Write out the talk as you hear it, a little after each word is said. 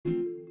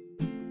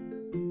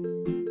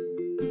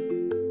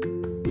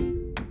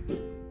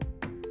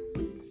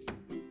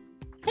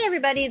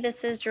everybody,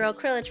 this is Jarrell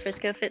Krillich,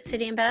 Frisco Fit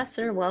City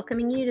Ambassador,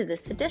 welcoming you to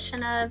this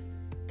edition of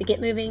the Get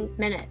Moving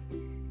Minute.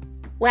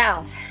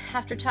 Wow,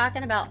 after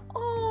talking about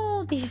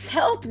all these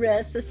health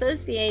risks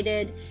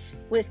associated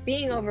with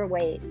being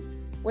overweight,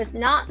 with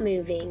not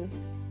moving,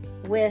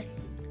 with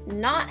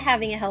not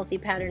having a healthy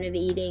pattern of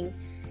eating,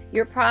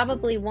 you're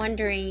probably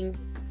wondering,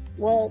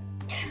 well,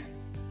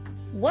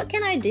 what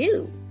can I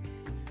do?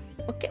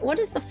 What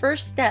is the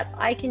first step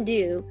I can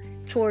do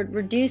toward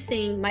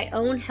reducing my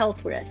own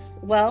health risks?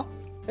 Well,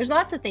 there's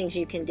lots of things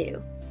you can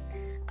do.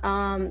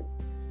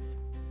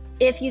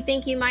 If you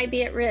think you might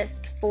be at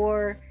risk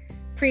for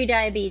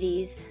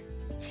pre-diabetes,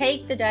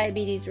 take the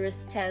diabetes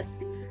risk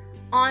test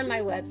on my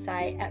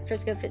website at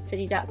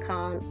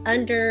friscofitcity.com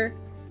under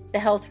the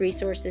health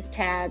resources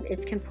tab.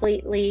 It's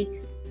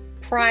completely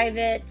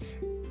private,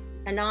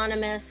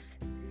 anonymous.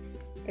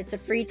 It's a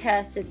free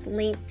test. It's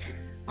linked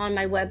on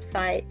my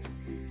website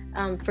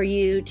for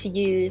you to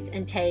use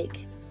and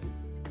take.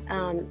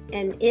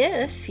 And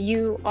if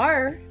you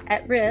are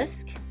at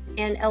risk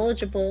and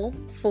eligible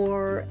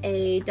for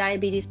a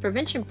diabetes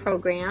prevention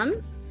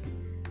program,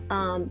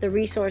 the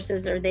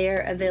resources are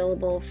there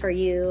available for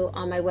you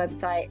on my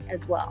website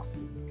as well.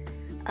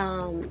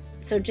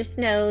 So just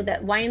know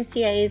that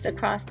YMCAs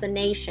across the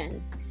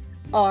nation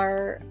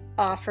are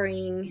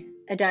offering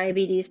a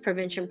diabetes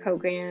prevention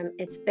program.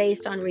 It's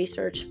based on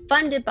research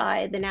funded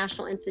by the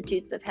National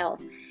Institutes of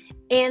Health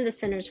and the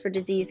Centers for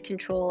Disease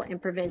Control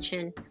and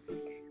Prevention,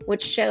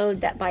 which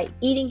showed that by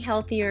eating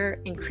healthier,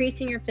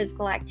 increasing your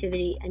physical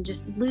activity, and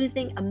just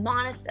losing a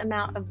modest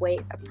amount of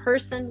weight, a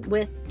person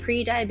with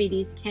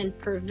prediabetes can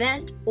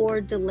prevent or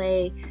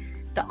delay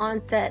the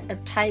onset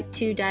of type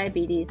 2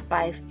 diabetes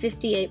by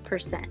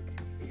 58%,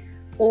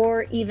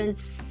 or even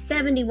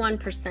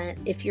 71%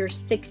 if you're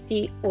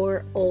 60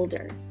 or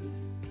older.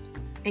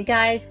 And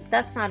guys,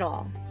 that's not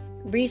all.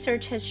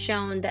 Research has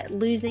shown that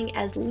losing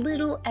as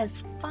little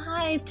as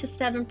 5 to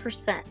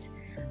 7%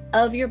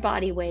 of your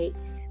body weight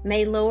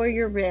may lower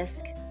your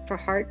risk for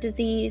heart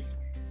disease,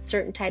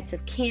 certain types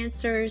of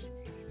cancers,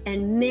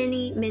 and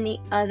many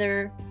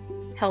other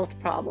health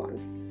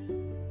problems.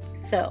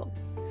 So,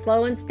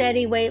 slow and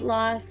steady weight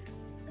loss,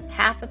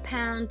 half a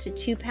pound to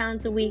 2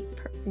 pounds a week,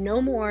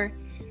 no more,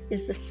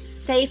 is the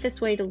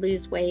safest way to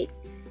lose weight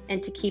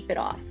and to keep it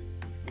off.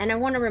 And I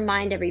want to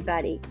remind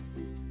everybody,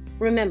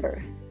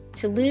 remember,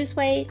 to lose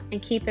weight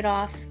and keep it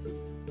off,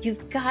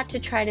 you've got to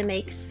try to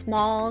make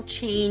small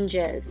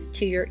changes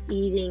to your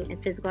eating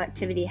and physical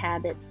activity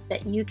habits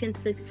that you can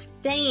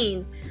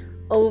sustain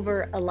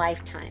over a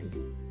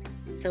lifetime.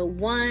 So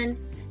one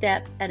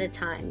step at a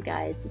time,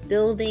 guys,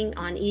 building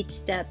on each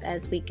step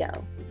as we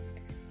go.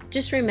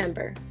 Just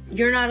remember,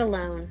 you're not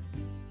alone,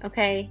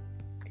 okay?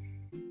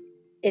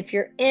 If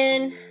you're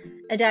in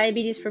a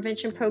diabetes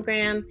prevention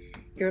program,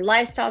 your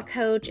lifestyle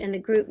coach and the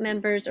group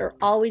members are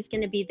always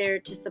going to be there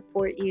to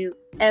support you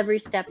every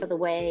step of the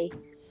way.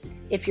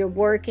 If you're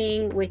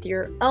working with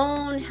your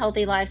own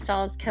healthy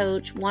lifestyles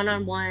coach,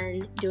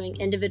 one-on-one, doing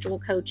individual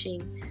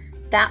coaching,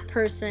 that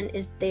person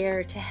is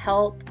there to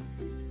help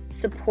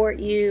support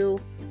you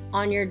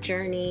on your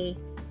journey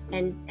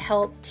and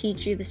help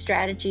teach you the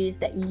strategies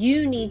that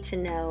you need to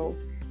know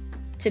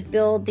to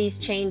build these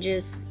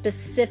changes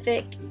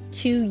specific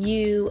to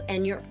you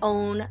and your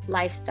own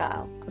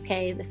lifestyle.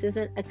 Okay, this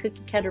isn't a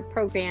cookie cutter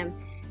program.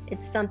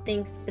 It's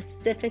something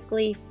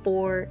specifically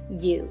for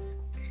you.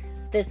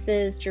 This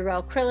is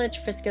Jarrell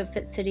Krillich, Frisco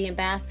Fit City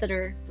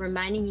Ambassador,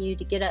 reminding you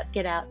to get up,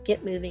 get out,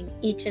 get moving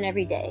each and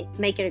every day.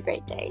 Make it a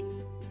great day.